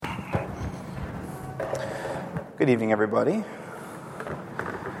Good evening, everybody.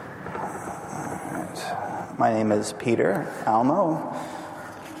 My name is Peter Almo.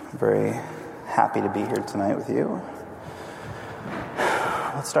 I'm very happy to be here tonight with you.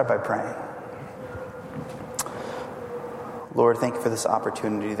 Let's start by praying. Lord, thank you for this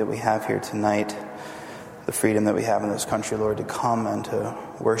opportunity that we have here tonight, the freedom that we have in this country, Lord, to come and to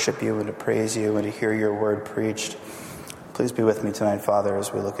worship you and to praise you and to hear your word preached. Please be with me tonight, Father,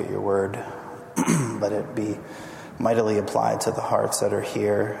 as we look at your word. Let it be mightily applied to the hearts that are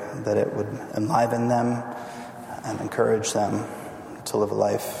here, that it would enliven them and encourage them to live a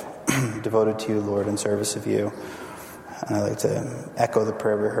life devoted to you, Lord, in service of you. And I'd like to echo the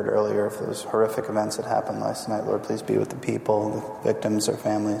prayer we heard earlier of those horrific events that happened last night. Lord, please be with the people, the victims, their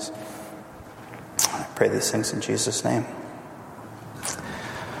families. I pray these things in Jesus' name.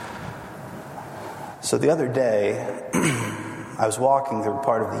 So the other day, I was walking through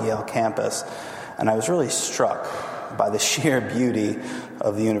part of the Yale campus, and I was really struck by the sheer beauty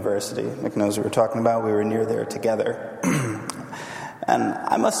of the university. Mick knows what we're talking about. We were near there together. And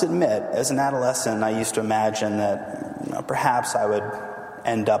I must admit, as an adolescent, I used to imagine that perhaps I would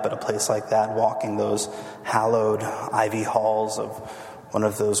end up at a place like that, walking those hallowed ivy halls of one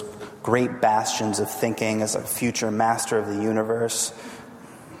of those great bastions of thinking as a future master of the universe.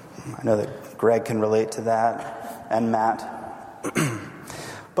 I know that Greg can relate to that, and Matt.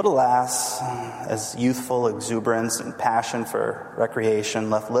 But alas, as youthful exuberance and passion for recreation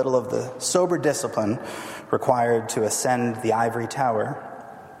left little of the sober discipline required to ascend the ivory tower,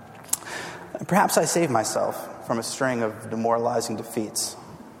 perhaps I saved myself from a string of demoralizing defeats.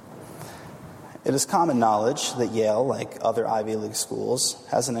 It is common knowledge that Yale, like other Ivy League schools,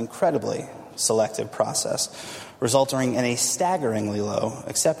 has an incredibly selective process, resulting in a staggeringly low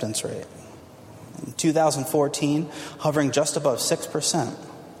acceptance rate. In 2014, hovering just above 6%.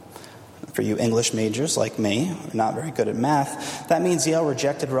 For you English majors like me, not very good at math, that means Yale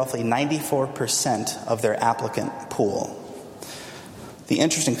rejected roughly 94% of their applicant pool. The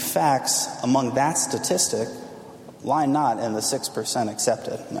interesting facts among that statistic lie not in the 6%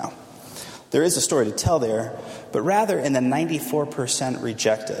 accepted, no. There is a story to tell there, but rather in the 94%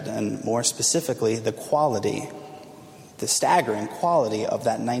 rejected, and more specifically, the quality, the staggering quality of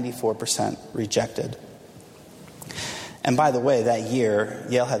that 94% rejected. And by the way, that year,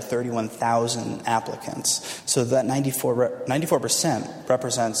 Yale had 31,000 applicants. So that 94%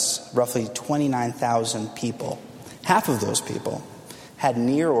 represents roughly 29,000 people. Half of those people had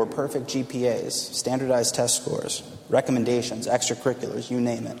near or perfect GPAs, standardized test scores, recommendations, extracurriculars, you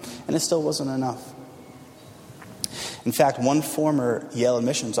name it. And it still wasn't enough. In fact, one former Yale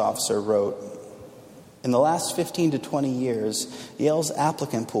admissions officer wrote, "In the last 15 to 20 years, Yale's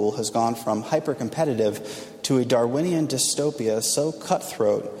applicant pool has gone from hyper-competitive to a Darwinian dystopia so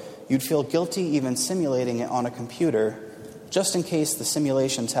cutthroat you'd feel guilty even simulating it on a computer, just in case the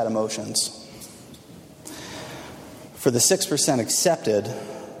simulations had emotions." For the 6% accepted,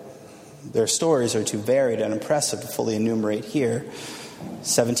 their stories are too varied and impressive to fully enumerate here.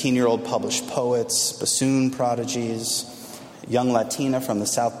 17-year-old published poets, bassoon prodigies, young Latina from the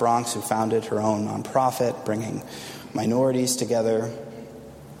South Bronx who founded her own nonprofit, bringing minorities together.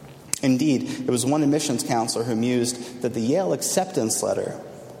 Indeed, it was one admissions counselor who mused that the Yale acceptance letter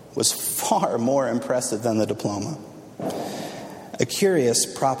was far more impressive than the diploma. A curious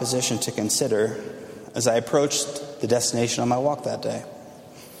proposition to consider as I approached the destination on my walk that day,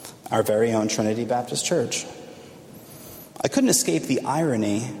 our very own Trinity Baptist Church. I couldn't escape the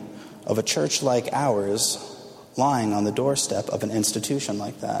irony of a church like ours lying on the doorstep of an institution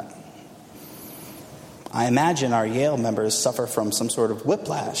like that. I imagine our Yale members suffer from some sort of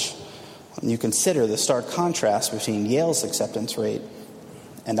whiplash when you consider the stark contrast between Yale's acceptance rate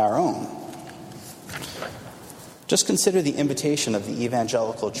and our own. Just consider the invitation of the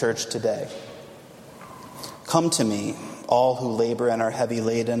evangelical church today. "Come to me, all who labor and are heavy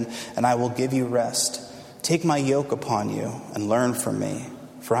laden, and I will give you rest. Take my yoke upon you and learn from me,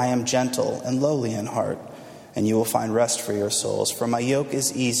 for I am gentle and lowly in heart, and you will find rest for your souls. For my yoke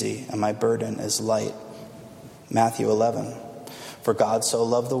is easy and my burden is light." Matthew 11. "For God so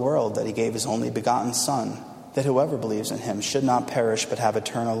loved the world that he gave his only begotten Son, that whoever believes in him should not perish but have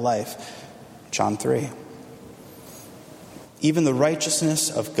eternal life." John 3. "Even the righteousness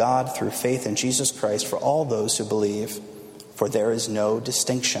of God through faith in Jesus Christ for all those who believe, for there is no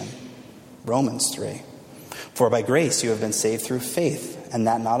distinction." Romans 3. "For by grace you have been saved through faith, and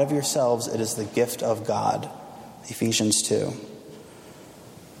that not of yourselves, it is the gift of God." Ephesians 2.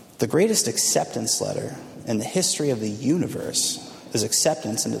 The greatest acceptance letter in the history of the universe is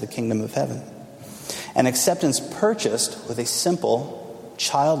acceptance into the kingdom of heaven. An acceptance purchased with a simple,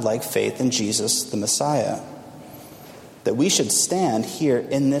 childlike faith in Jesus, the Messiah. that we should stand here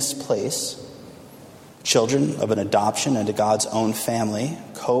in this place, children of an adoption into God's own family,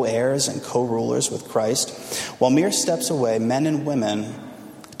 co-heirs and co-rulers with Christ, while mere steps away, men and women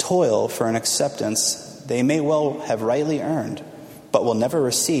toil for an acceptance they may well have rightly earned, but will never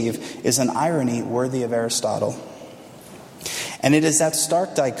receive, is an irony worthy of Aristotle. And it is that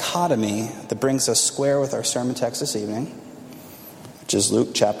stark dichotomy that brings us square with our sermon text this evening, which is Luke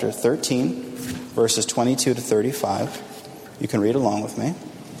chapter 13, verses 22 to 35. You can read along with me.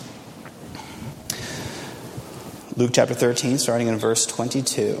 Luke chapter 13, starting in verse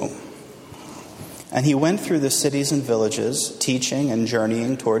 22. And he went through the cities and villages, teaching and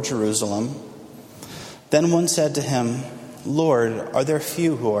journeying toward Jerusalem. Then one said to him, Lord, are there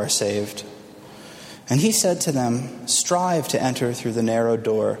few who are saved? And he said to them, strive to enter through the narrow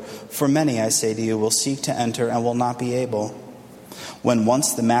door, for many, I say to you, will seek to enter and will not be able. When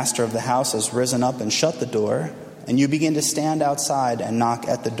once the master of the house has risen up and shut the door, and you begin to stand outside and knock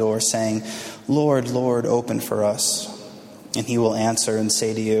at the door, saying, Lord, Lord, open for us. And he will answer and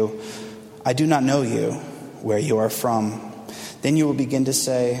say to you, I do not know you, where you are from. Then you will begin to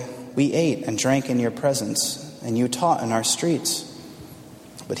say, we ate and drank in your presence, and you taught in our streets.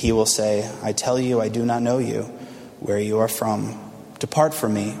 But he will say, I tell you, I do not know you, where you are from. Depart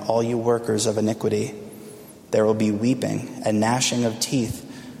from me, all you workers of iniquity. There will be weeping and gnashing of teeth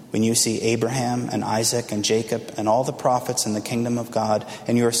when you see Abraham and Isaac and Jacob and all the prophets in the kingdom of God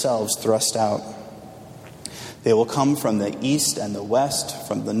and yourselves thrust out. They will come from the east and the west,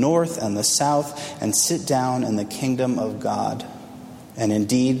 from the north and the south, and sit down in the kingdom of God. And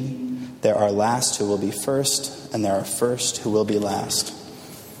indeed, there are last who will be first, and there are first who will be last.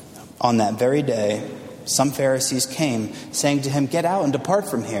 On that very day, some Pharisees came, saying to him, get out and depart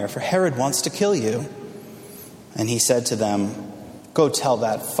from here, for Herod wants to kill you. And he said to them, go tell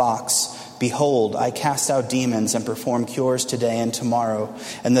that fox, behold, I cast out demons and perform cures today and tomorrow,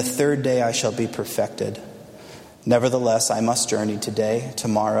 and the third day I shall be perfected. Nevertheless, I must journey today,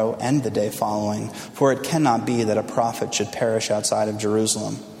 tomorrow, and the day following, for it cannot be that a prophet should perish outside of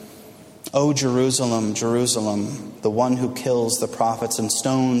Jerusalem. O Jerusalem, Jerusalem, the one who kills the prophets and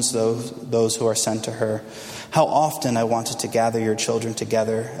stones those who are sent to her. How often I wanted to gather your children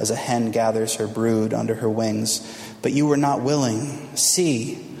together as a hen gathers her brood under her wings, but you were not willing.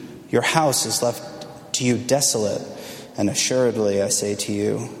 See, your house is left to you desolate. And assuredly, I say to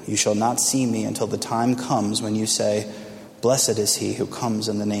you, you shall not see me until the time comes when you say, blessed is he who comes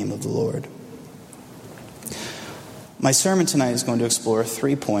in the name of the Lord. My sermon tonight is going to explore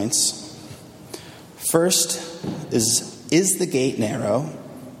 3 points. First is the gate narrow,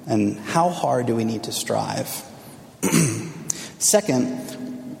 and how hard do we need to strive? Second,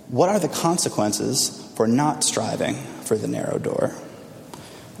 what are the consequences for not striving for the narrow door?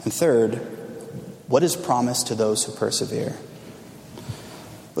 And third, what is promised to those who persevere?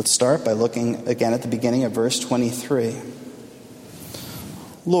 Let's start by looking again at the beginning of verse 23.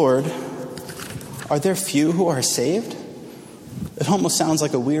 Lord, are there few who are saved? It almost sounds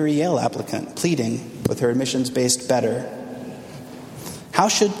like a weary Yale applicant pleading with her admissions-based better. How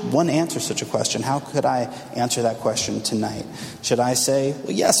should one answer such a question? How could I answer that question tonight? Should I say,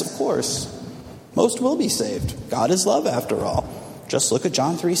 well, yes, of course. Most will be saved. God is love, after all. Just look at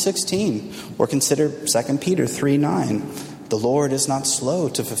John 3:16, or consider 2 Peter 3:9. The Lord is not slow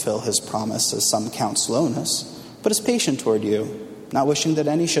to fulfill his promise, as some count slowness, but is patient toward you, not wishing that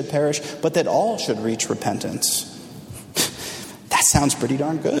any should perish, but that all should reach repentance. That sounds pretty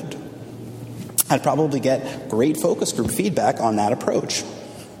darn good. I'd probably get great focus group feedback on that approach.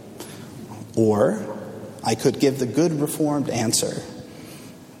 Or I could give the good Reformed answer.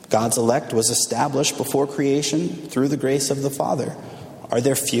 God's elect was established before creation through the grace of the Father. Are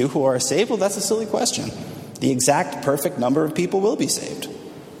there few who are saved? Well, that's a silly question. The exact perfect number of people will be saved.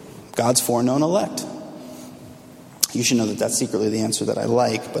 God's foreknown elect. You should know that that's secretly the answer that I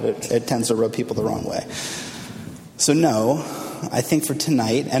like, but it tends to rub people the wrong way. So no, I think for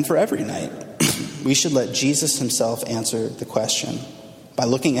tonight and for every night, we should let Jesus himself answer the question by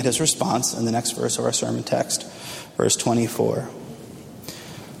looking at his response in the next verse of our sermon text, verse 24.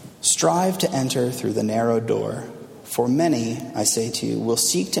 Strive to enter through the narrow door, for many, I say to you, will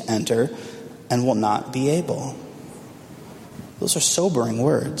seek to enter and will not be able. Those are sobering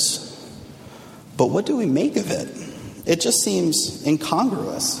words. But what do we make of it? It just seems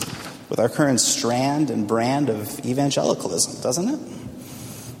incongruous with our current strand and brand of evangelicalism, doesn't it?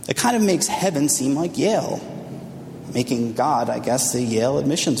 It kind of makes heaven seem like Yale, making God, I guess, the Yale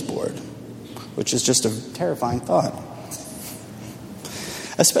admissions board, which is just a terrifying thought.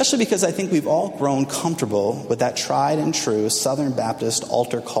 Especially because I think we've all grown comfortable with that tried and true Southern Baptist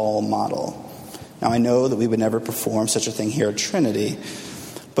altar call model. Now, I know that we would never perform such a thing here at Trinity,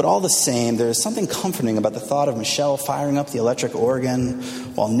 but all the same, there is something comforting about the thought of Michelle firing up the electric organ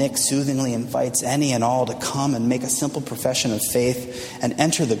while Nick soothingly invites any and all to come and make a simple profession of faith and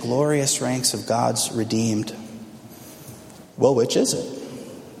enter the glorious ranks of God's redeemed. Well, which is it?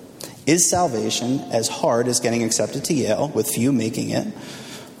 Is salvation as hard as getting accepted to Yale, with few making it,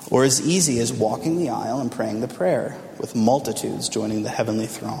 or as easy as walking the aisle and praying the prayer, with multitudes joining the heavenly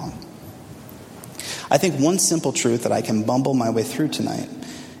throng? I think one simple truth that I can bumble my way through tonight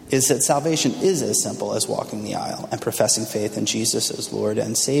is that salvation is as simple as walking the aisle and professing faith in Jesus as Lord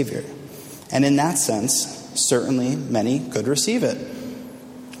and Savior. And in that sense, certainly many could receive it.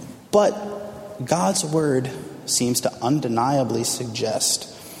 But God's word seems to undeniably suggest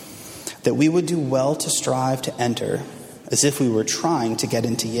that we would do well to strive to enter as if we were trying to get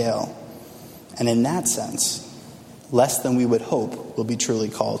into Yale. And in that sense, less than we would hope will be truly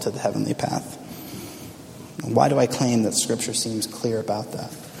called to the heavenly path. Why do I claim that Scripture seems clear about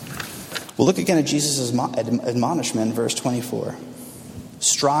that? Well, look again at Jesus' admonishment in verse 24.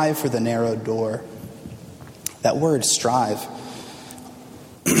 Strive for the narrow door. That word, strive,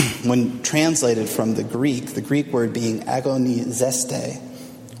 when translated from the Greek word being agonizeste,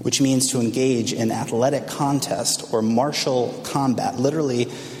 which means to engage in athletic contest or martial combat, literally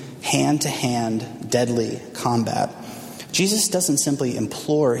hand-to-hand, deadly combat. Jesus doesn't simply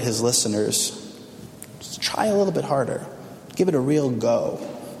implore his listeners, just try a little bit harder, give it a real go.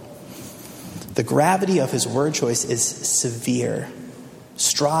 The gravity of his word choice is severe.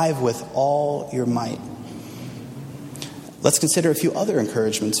 Strive with all your might. Let's consider a few other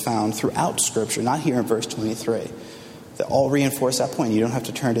encouragements found throughout Scripture, not here in verse 23, that all reinforce that point. You don't have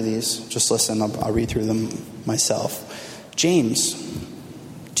to turn to these. Just listen. I'll read through them myself. James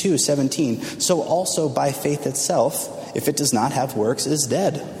 2:17. So also by faith itself, if it does not have works, is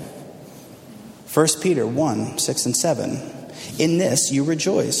dead. 1 Peter 1:6 and 7. In this you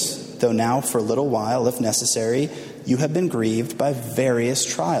rejoice, though now for a little while, if necessary, you have been grieved by various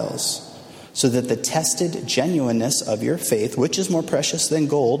trials, so that the tested genuineness of your faith, which is more precious than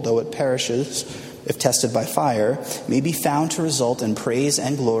gold, though it perishes if tested by fire, may be found to result in praise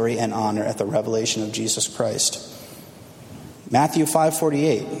and glory and honor at the revelation of Jesus Christ. Matthew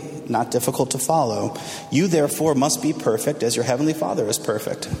 5:48, not difficult to follow. You therefore must be perfect as your heavenly Father is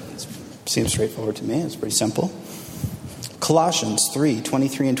perfect. Seems straightforward to me. It's pretty simple. Colossians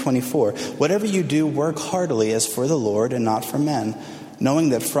 3:23 and 24. Whatever you do, work heartily as for the Lord and not for men, knowing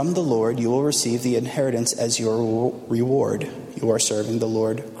that from the Lord you will receive the inheritance as your reward. You are serving the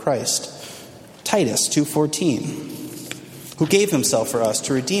Lord Christ. Titus 2:14. Who gave himself for us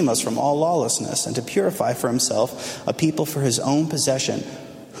to redeem us from all lawlessness and to purify for himself a people for his own possession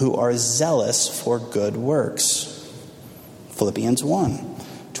who are zealous for good works. Philippians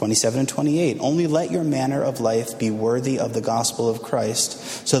 1:27 and 28. Only let your manner of life be worthy of the gospel of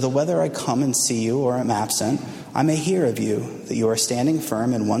Christ, so that whether I come and see you or am absent, I may hear of you, that you are standing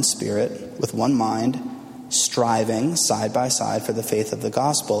firm in one spirit, with one mind, striving side by side for the faith of the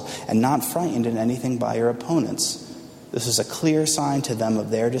gospel, and not frightened in anything by your opponents. This is a clear sign to them of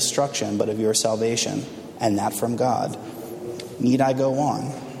their destruction, but of your salvation, and that from God. Need I go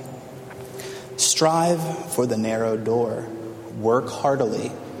on? Strive for the narrow door. Work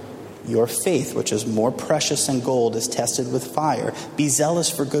heartily. Your faith, which is more precious than gold, is tested with fire. Be zealous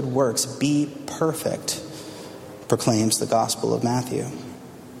for good works. Be perfect, proclaims the Gospel of Matthew.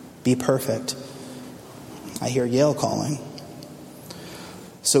 Be perfect. I hear Yale calling.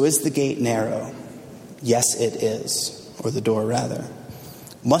 So is the gate narrow? Yes, it is. Or the door, rather.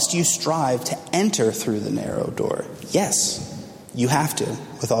 Must you strive to enter through the narrow door? Yes, you have to,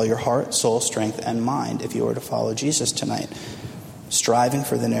 with all your heart, soul, strength, and mind, if you are to follow Jesus tonight. Striving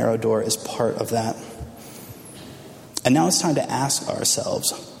for the narrow door is part of that. And now it's time to ask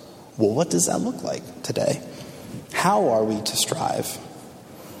ourselves, well, what does that look like today? How are we to strive?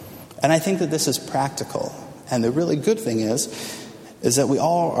 And I think that this is practical. And the really good thing is that we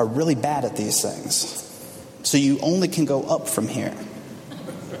all are really bad at these things. So you only can go up from here.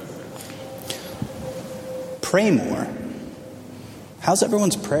 Pray more. How's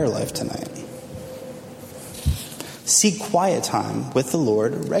everyone's prayer life tonight? Seek quiet time with the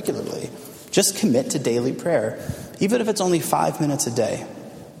Lord regularly. Just commit to daily prayer, even if it's only 5 minutes a day.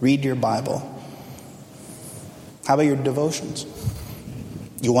 Read your Bible. How about your devotions?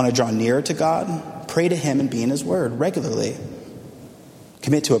 You want to draw nearer to God? Pray to Him and be in His Word regularly.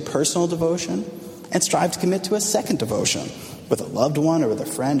 Commit to a personal devotion and strive to commit to a second devotion with a loved one or with a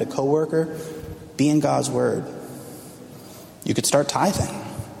friend, a coworker. Be in God's Word. You could start tithing.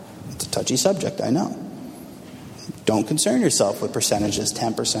 It's a touchy subject, I know. Don't concern yourself with percentages,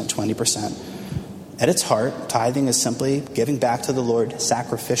 10%, 20%. At its heart, tithing is simply giving back to the Lord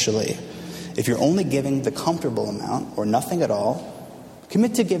sacrificially. If you're only giving the comfortable amount or nothing at all,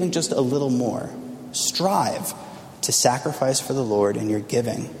 commit to giving just a little more. Strive to sacrifice for the Lord in your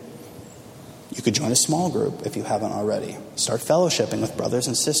giving. You could join a small group if you haven't already. Start fellowshipping with brothers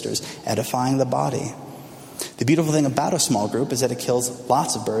and sisters, edifying the body. The beautiful thing about a small group is that it kills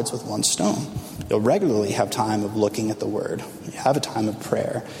lots of birds with one stone. You'll regularly have time of looking at the Word. You have a time of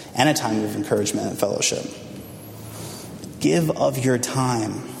prayer and a time of encouragement and fellowship. Give of your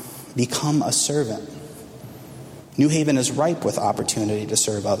time. Become a servant. New Haven is ripe with opportunity to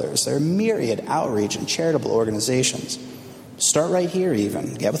serve others. There are myriad outreach and charitable organizations. Start right here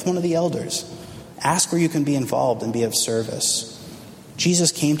even. Get with one of the elders. Ask where you can be involved and be of service.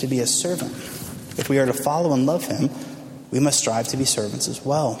 Jesus came to be a servant. If we are to follow and love him, we must strive to be servants as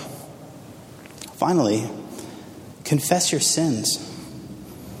well. Finally, confess your sins.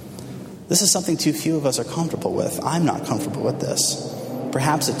 This is something too few of us are comfortable with. I'm not comfortable with this.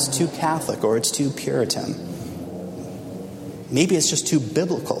 Perhaps it's too Catholic or it's too Puritan. Maybe it's just too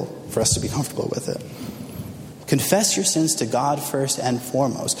biblical for us to be comfortable with it. Confess your sins to God first and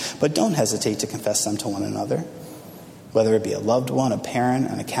foremost, but don't hesitate to confess them to one another, whether it be a loved one, a parent,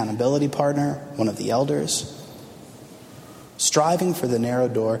 an accountability partner, one of the elders. Striving for the narrow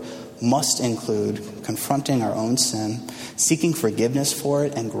door must include confronting our own sin, seeking forgiveness for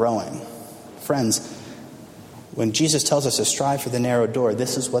it, and growing. Friends, when Jesus tells us to strive for the narrow door,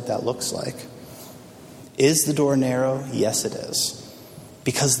 this is what that looks like. Is the door narrow? Yes, it is.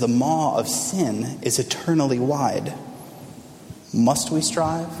 Because the maw of sin is eternally wide. Must we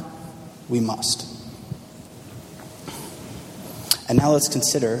strive? We must. And now let's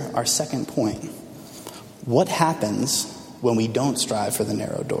consider our second point. What happens when we don't strive for the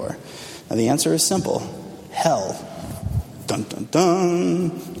narrow door? Now the answer is simple. Hell. Dun, dun,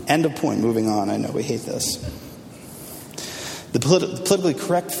 dun. End of point. Moving on. I know we hate this. The politically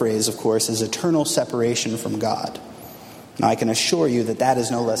correct phrase, of course, is eternal separation from God. Now, I can assure you that that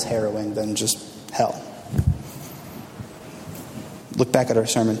is no less harrowing than just hell. Look back at our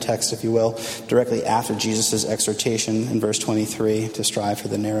sermon text, if you will, directly after Jesus' exhortation in verse 23 to strive for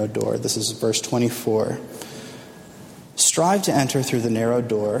the narrow door. This is verse 24. Strive to enter through the narrow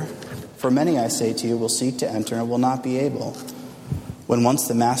door, for many, I say to you, will seek to enter and will not be able. When once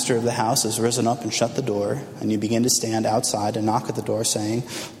the master of the house has risen up and shut the door, and you begin to stand outside and knock at the door, saying,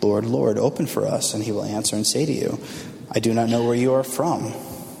 Lord, Lord, open for us, and he will answer and say to you, I do not know where you are from.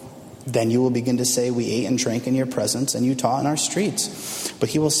 Then you will begin to say, we ate and drank in your presence, and you taught in our streets. But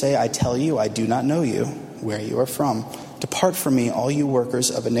he will say, I tell you, I do not know you, where you are from. Depart from me, all you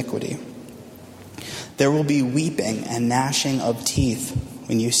workers of iniquity. There will be weeping and gnashing of teeth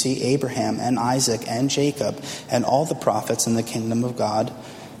when you see Abraham and Isaac and Jacob and all the prophets in the kingdom of God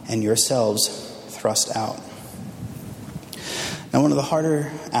and yourselves thrust out. Now, one of the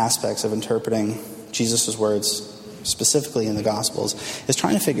harder aspects of interpreting Jesus' words, specifically in the Gospels, is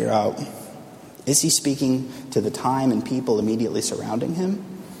trying to figure out, is he speaking to the time and people immediately surrounding him?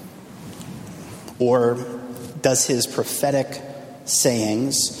 Or does his prophetic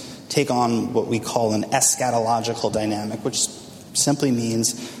sayings take on what we call an eschatological dynamic, which simply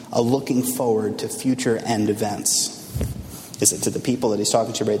means a looking forward to future end events? Is it to the people that he's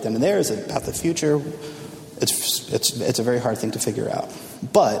talking to right then and there? Is it about the future? It's a very hard thing to figure out.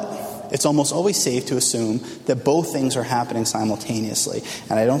 But it's almost always safe to assume that both things are happening simultaneously.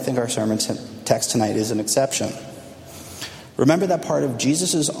 And I don't think our sermon text tonight is an exception. Remember that part of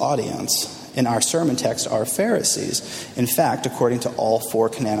Jesus' audience in our sermon text are Pharisees. In fact, according to all four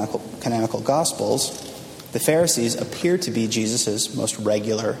canonical Gospels, the Pharisees appear to be Jesus' most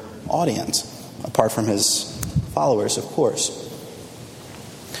regular audience, apart from his followers, of course.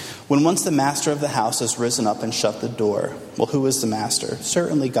 When once the master of the house has risen up and shut the door, well, who is the master?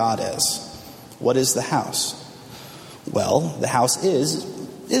 Certainly God is. What is the house? Well, the house is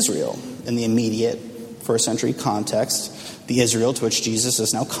Israel in the immediate first century context, the Israel to which Jesus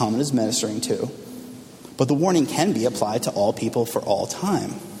has now come and is ministering to. But the warning can be applied to all people for all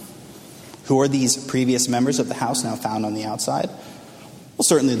time. Who are these previous members of the house now found on the outside? Well,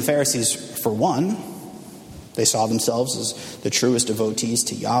 certainly the Pharisees, for one. They saw themselves as the truest devotees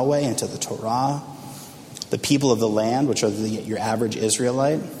to Yahweh and to the Torah. The people of the land, which are your average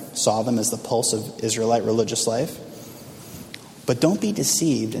Israelite, saw them as the pulse of Israelite religious life. But don't be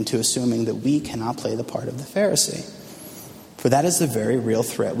deceived into assuming that we cannot play the part of the Pharisee. For that is the very real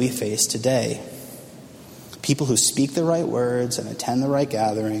threat we face today. People who speak the right words and attend the right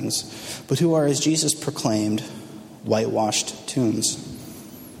gatherings, but who are, as Jesus proclaimed, whitewashed tombs.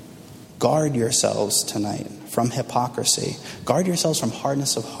 Guard yourselves tonight from hypocrisy. Guard yourselves from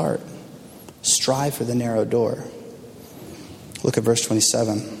hardness of heart. Strive for the narrow door. Look at verse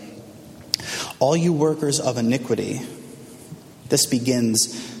 27. All you workers of iniquity. This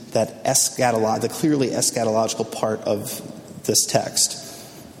begins the clearly eschatological part of this text.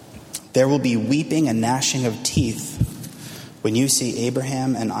 There will be weeping and gnashing of teeth when you see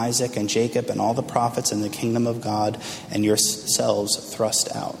Abraham and Isaac and Jacob and all the prophets in the kingdom of God and yourselves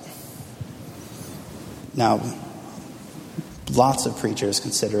thrust out. Now, lots of preachers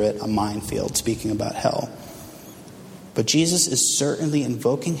consider it a minefield, speaking about hell. But Jesus is certainly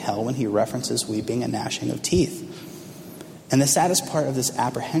invoking hell when he references weeping and gnashing of teeth. And the saddest part of this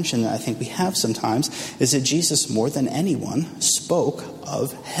apprehension that I think we have sometimes is that Jesus, more than anyone, spoke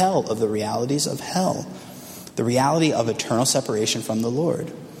of hell, of the realities of hell, the reality of eternal separation from the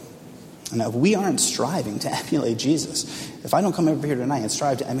Lord. And if we aren't striving to emulate Jesus, if I don't come over here tonight and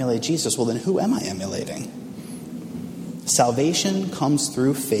strive to emulate Jesus, well, then who am I emulating? Salvation comes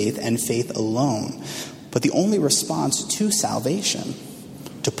through faith and faith alone. But the only response to salvation,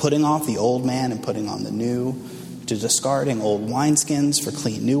 to putting off the old man and putting on the new, to discarding old wineskins for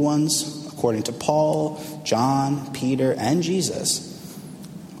clean new ones, according to Paul, John, Peter, and Jesus,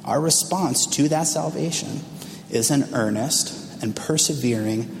 our response to that salvation is an earnest and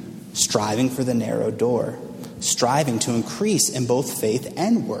persevering striving for the narrow door, striving to increase in both faith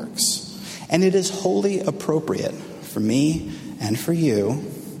and works. And it is wholly appropriate for me and for you,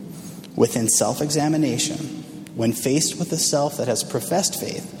 within self-examination, when faced with a self that has professed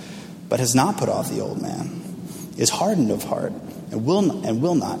faith but has not put off the old man, is hardened of heart,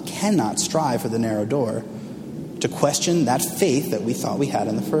 and cannot strive for the narrow door, to question that faith that we thought we had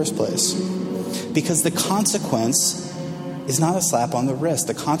in the first place. Because the consequence is not a slap on the wrist.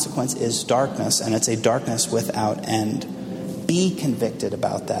 The consequence is darkness, and it's a darkness without end. Be convicted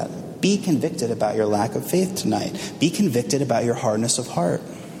about that. Be convicted about your lack of faith tonight. Be convicted about your hardness of heart.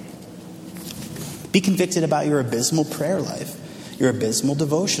 Be convicted about your abysmal prayer life, your abysmal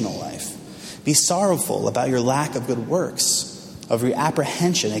devotional life. Be sorrowful about your lack of good works, of your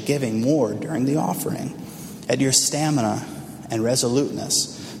apprehension at giving more during the offering, at your stamina and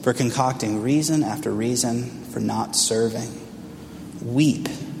resoluteness for concocting reason after reason for not serving. Weep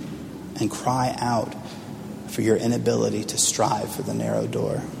and cry out for your inability to strive for the narrow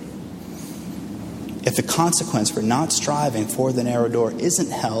door. If the consequence for not striving for the narrow door isn't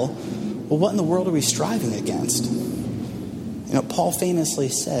hell, well, what in the world are we striving against? You know, Paul famously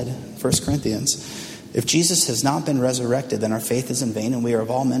said, 1 Corinthians, if Jesus has not been resurrected, then our faith is in vain and we are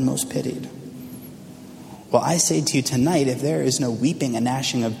of all men most pitied. Well, I say to you tonight, if there is no weeping and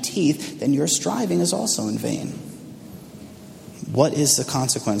gnashing of teeth, then your striving is also in vain. What is the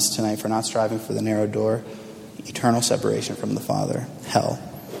consequence tonight for not striving for the narrow door? Eternal separation from the Father, hell.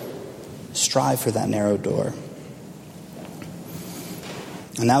 Strive for that narrow door.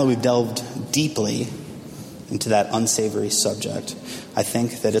 And now that we've delved deeply into that unsavory subject, I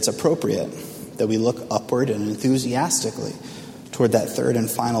think that it's appropriate that we look upward and enthusiastically toward that third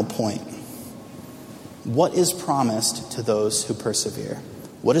and final point. What is promised to those who persevere?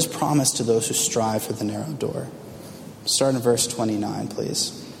 What is promised to those who strive for the narrow door? Start in verse 29,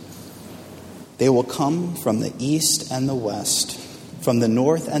 please. They will come from the east and the west, from the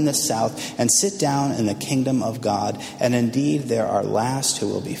north and the south, and sit down in the kingdom of God. And indeed, there are last who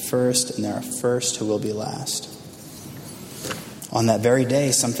will be first, and there are first who will be last. On that very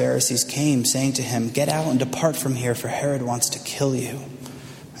day, some Pharisees came, saying to him, "Get out and depart from here, for Herod wants to kill you."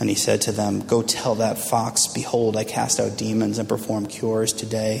 And he said to them, "Go tell that fox, behold, I cast out demons and perform cures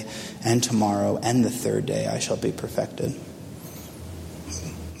today and tomorrow, and the third day I shall be perfected."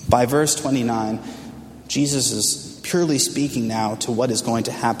 By verse 29, Jesus is purely speaking now to what is going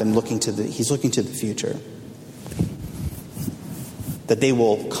to happen. He's looking to the future. That they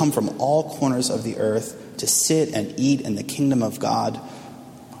will come from all corners of the earth to sit and eat in the kingdom of God.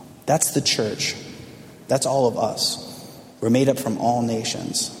 That's the church. That's all of us. We're made up from all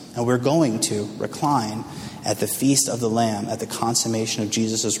nations. And we're going to recline at the feast of the Lamb at the consummation of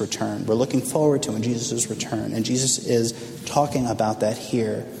Jesus' return. We're looking forward to Jesus' return. And Jesus is talking about that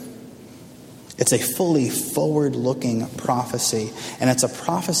here. It's a fully forward-looking prophecy. And it's a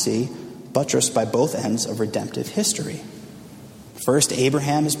prophecy buttressed by both ends of redemptive history. First,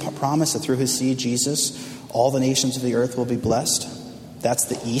 Abraham is promised that through his seed, Jesus, all the nations of the earth will be blessed. That's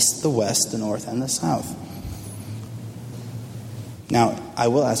the east, the west, the north, and the south. Now, I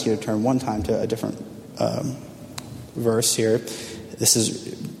will ask you to turn one time to a different verse here. This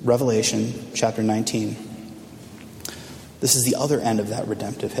is Revelation chapter 19. This is the other end of that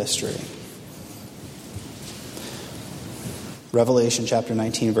redemptive history. Revelation chapter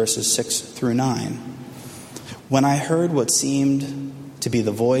 19, verses 6 through 9. When I heard what seemed to be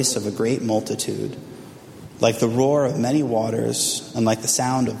the voice of a great multitude, like the roar of many waters, and like the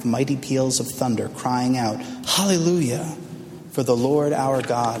sound of mighty peals of thunder, crying out, Hallelujah! For the Lord our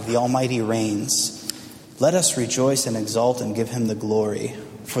God, the Almighty, reigns. Let us rejoice and exult and give him the glory.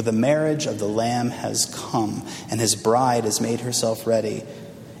 For the marriage of the Lamb has come, and his bride has made herself ready.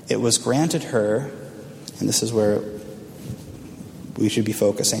 It was granted her, and this is where we should be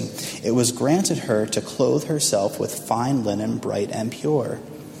focusing, it was granted her to clothe herself with fine linen, bright and pure.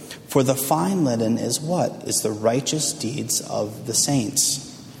 For the fine linen is what? Is the righteous deeds of the saints.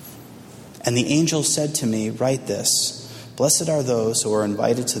 And the angel said to me, Write this, Blessed are those who are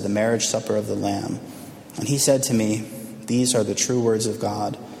invited to the marriage supper of the Lamb. And he said to me, These are the true words of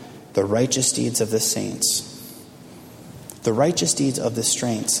God, the righteous deeds of the saints. The righteous deeds of the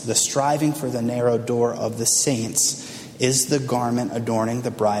saints, the striving for the narrow door of the saints, is the garment adorning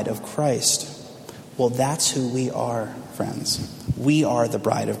the bride of Christ. Well, that's who we are, friends. We are the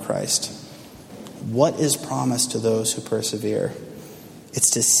bride of Christ. What is promised to those who persevere?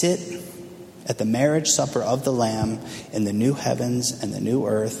 It's to sit at the marriage supper of the Lamb in the new heavens and the new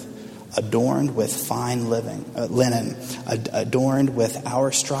earth, adorned with fine linen, adorned with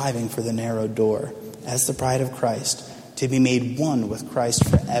our striving for the narrow door, as the bride of Christ, to be made one with Christ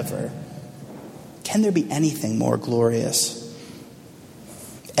forever. Can there be anything more glorious?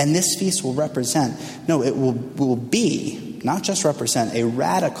 And this feast will represent, it will be, not just represent, a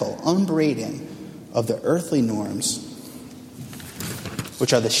radical unbraiding of the earthly norms,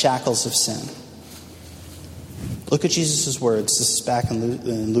 which are the shackles of sin. Look at Jesus' words. This is back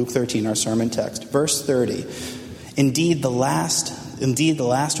in Luke 13, our sermon text. Verse 30. Indeed, the last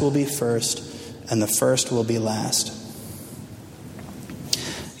will be first, and the first will be last.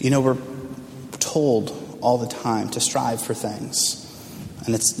 We're told all the time to strive for things.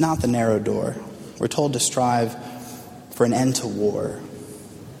 And it's not the narrow door. We're told to strive for an end to war,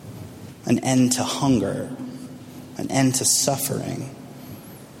 an end to hunger, an end to suffering.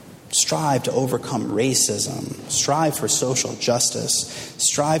 Strive to overcome racism. Strive for social justice.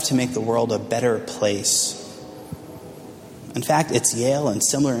 Strive to make the world a better place. In fact, it's Yale and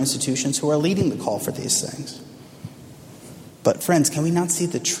similar institutions who are leading the call for these things. But friends, can we not see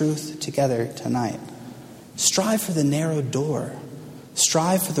the truth together tonight? Strive for the narrow door.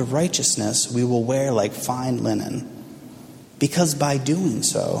 Strive for the righteousness we will wear like fine linen. Because by doing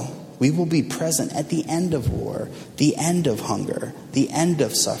so, we will be present at the end of war, the end of hunger, the end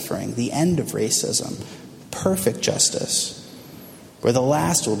of suffering, the end of racism, perfect justice, where the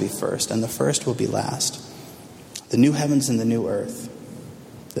last will be first and the first will be last. The new heavens and the new earth,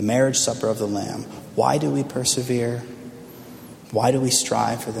 the marriage supper of the Lamb. Why do we persevere? Why do we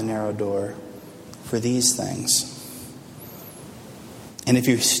strive for the narrow door? For these things. And if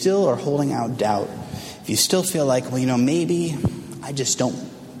you still are holding out doubt, if you still feel like, maybe I just don't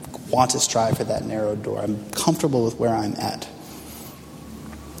want to strive for that narrow door. I'm comfortable with where I'm at.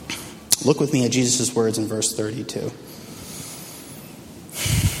 Look with me at Jesus' words in verse 32.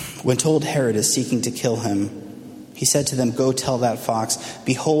 When told Herod is seeking to kill him, he said to them, Go tell that fox,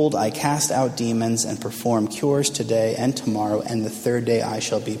 Behold, I cast out demons and perform cures today and tomorrow, and the third day I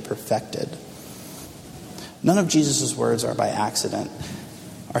shall be perfected. None of Jesus' words are by accident.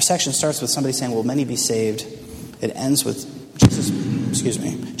 Our section starts with somebody saying, Will many be saved? It ends with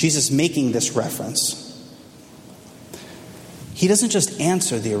Jesus making this reference. He doesn't just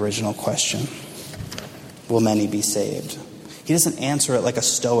answer the original question, will many be saved? He doesn't answer it like a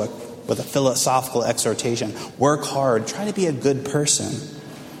Stoic with a philosophical exhortation. Work hard, try to be a good person.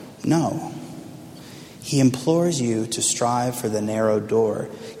 No. He implores you to strive for the narrow door.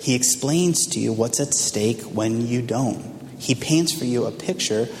 He explains to you what's at stake when you don't. He paints for you a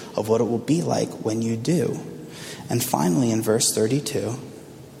picture of what it will be like when you do. And finally, in verse 32,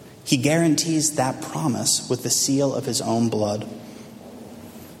 he guarantees that promise with the seal of his own blood.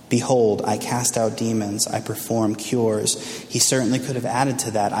 Behold, I cast out demons, I perform cures. He certainly could have added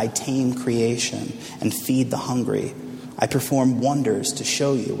to that, I tame creation and feed the hungry. I perform wonders to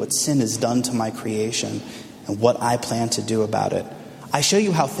show you what sin has done to my creation and what I plan to do about it. I show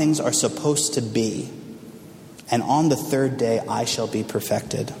you how things are supposed to be. And on the third day, I shall be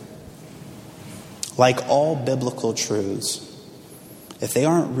perfected. Like all biblical truths, if they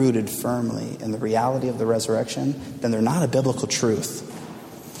aren't rooted firmly in the reality of the resurrection, then they're not a biblical truth.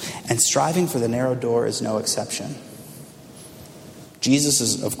 And striving for the narrow door is no exception. Jesus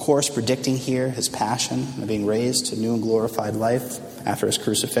is, of course, predicting here his passion of being raised to new and glorified life after his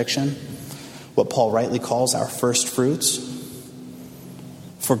crucifixion, what Paul rightly calls our first fruits.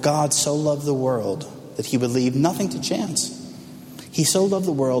 For God so loved the world that he would leave nothing to chance. He so loved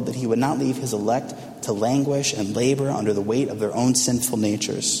the world that he would not leave his elect to languish and labor under the weight of their own sinful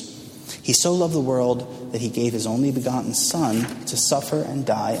natures. He so loved the world that he gave his only begotten Son to suffer and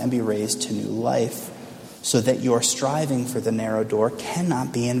die and be raised to new life, so that your striving for the narrow door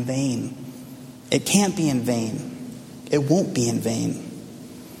cannot be in vain. It can't be in vain. It won't be in vain.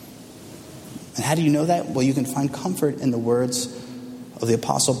 And how do you know that? Well, you can find comfort in the words of the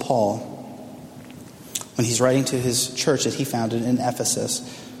Apostle Paul when he's writing to his church that he founded in Ephesus,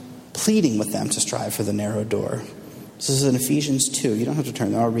 pleading with them to strive for the narrow door. This is in Ephesians 2. You don't have to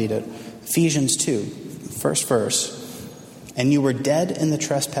turn there. I'll read it. Ephesians 2, first verse. And you were dead in the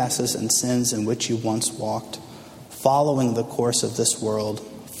trespasses and sins in which you once walked, following the course of this world,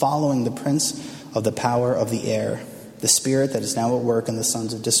 following the prince of the power of the air, the spirit that is now at work in the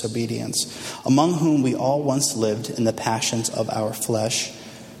sons of disobedience, among whom we all once lived in the passions of our flesh,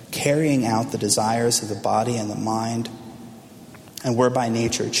 carrying out the desires of the body and the mind, and were by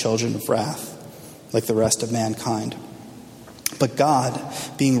nature children of wrath, like the rest of mankind. But God,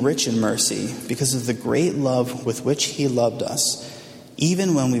 being rich in mercy, because of the great love with which he loved us,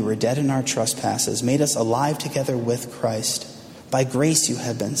 even when we were dead in our trespasses, made us alive together with Christ. By grace you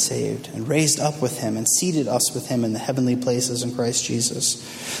have been saved, and raised up with him, and seated us with him in the heavenly places in Christ Jesus,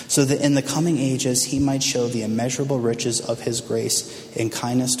 so that in the coming ages he might show the immeasurable riches of his grace in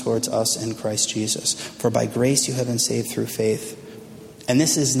kindness towards us in Christ Jesus. For by grace you have been saved through faith. And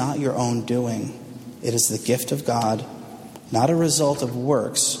this is not your own doing. It is the gift of God, not a result of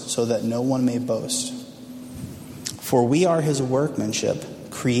works, so that no one may boast. For we are his workmanship,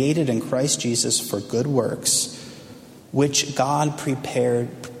 created in Christ Jesus for good works, which God prepared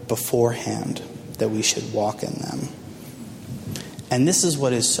beforehand that we should walk in them. And this is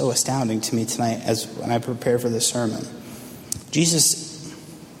what is so astounding to me tonight as when I prepare for this sermon. Jesus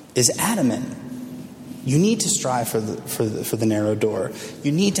is adamant. You need to strive for the narrow door.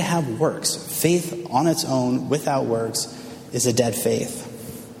 You need to have works. Faith on its own, without works, is a dead faith.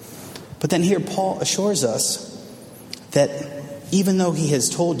 But then here Paul assures us that even though he has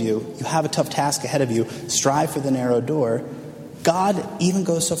told you, you have a tough task ahead of you, strive for the narrow door, God even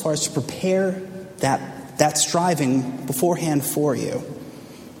goes so far as to prepare that striving beforehand for you.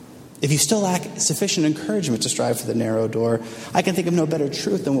 If you still lack sufficient encouragement to strive for the narrow door, I can think of no better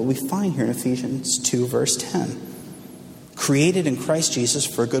truth than what we find here in Ephesians 2, verse 10. Created in Christ Jesus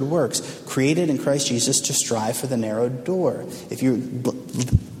for good works. Created in Christ Jesus to strive for the narrow door. If you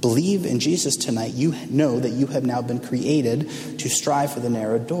believe in Jesus tonight, you know that you have now been created to strive for the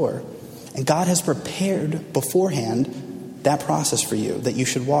narrow door. And God has prepared beforehand that process for you, that you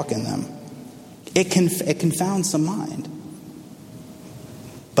should walk in them. It confounds the mind,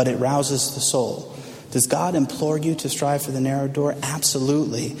 but it rouses the soul. Does God implore you to strive for the narrow door?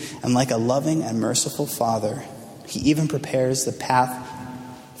 Absolutely. And like a loving and merciful Father, he even prepares the path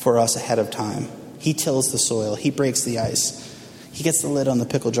for us ahead of time. He tills the soil. He breaks the ice. He gets the lid on the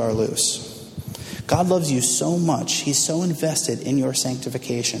pickle jar loose. God loves you so much. He's so invested in your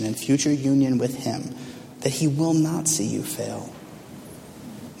sanctification and future union with him that he will not see you fail.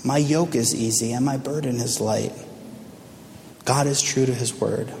 My yoke is easy and my burden is light. God is true to his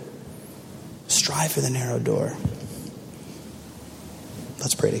word. Strive for the narrow door.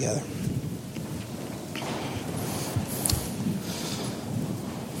 Let's pray together.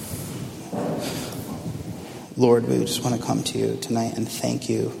 Lord, we just want to come to you tonight and thank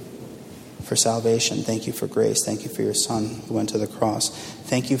you for salvation. Thank you for grace. Thank you for your Son who went to the cross.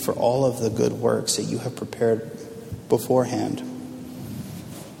 Thank you for all of the good works that you have prepared beforehand.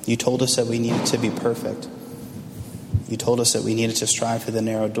 You told us that we needed to be perfect. You told us that we needed to strive for the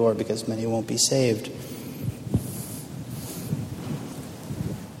narrow door because many won't be saved.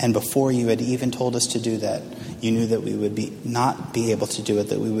 And before you had even told us to do that, you knew that we would not be able to do it,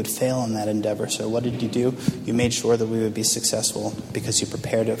 that we would fail in that endeavor. So what did you do? You made sure that we would be successful because you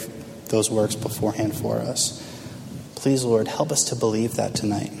prepared those works beforehand for us. Please, Lord, help us to believe that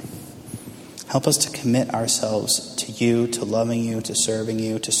tonight. Help us to commit ourselves to you, to loving you, to serving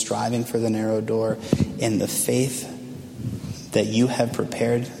you, to striving for the narrow door in the faith that you have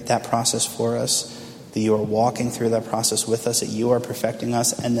prepared that process for us, that you are walking through that process with us, that you are perfecting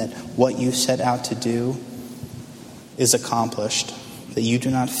us, and that what you set out to do is accomplished, that you do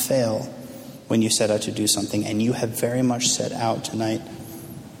not fail when you set out to do something. And you have very much set out tonight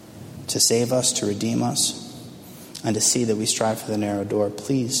to save us, to redeem us, and to see that we strive for the narrow door.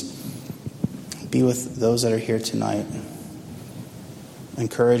 Please be with those that are here tonight.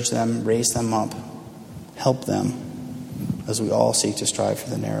 Encourage them, raise them up, help them as we all seek to strive for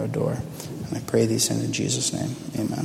the narrow door. And I pray these things in Jesus' name. Amen.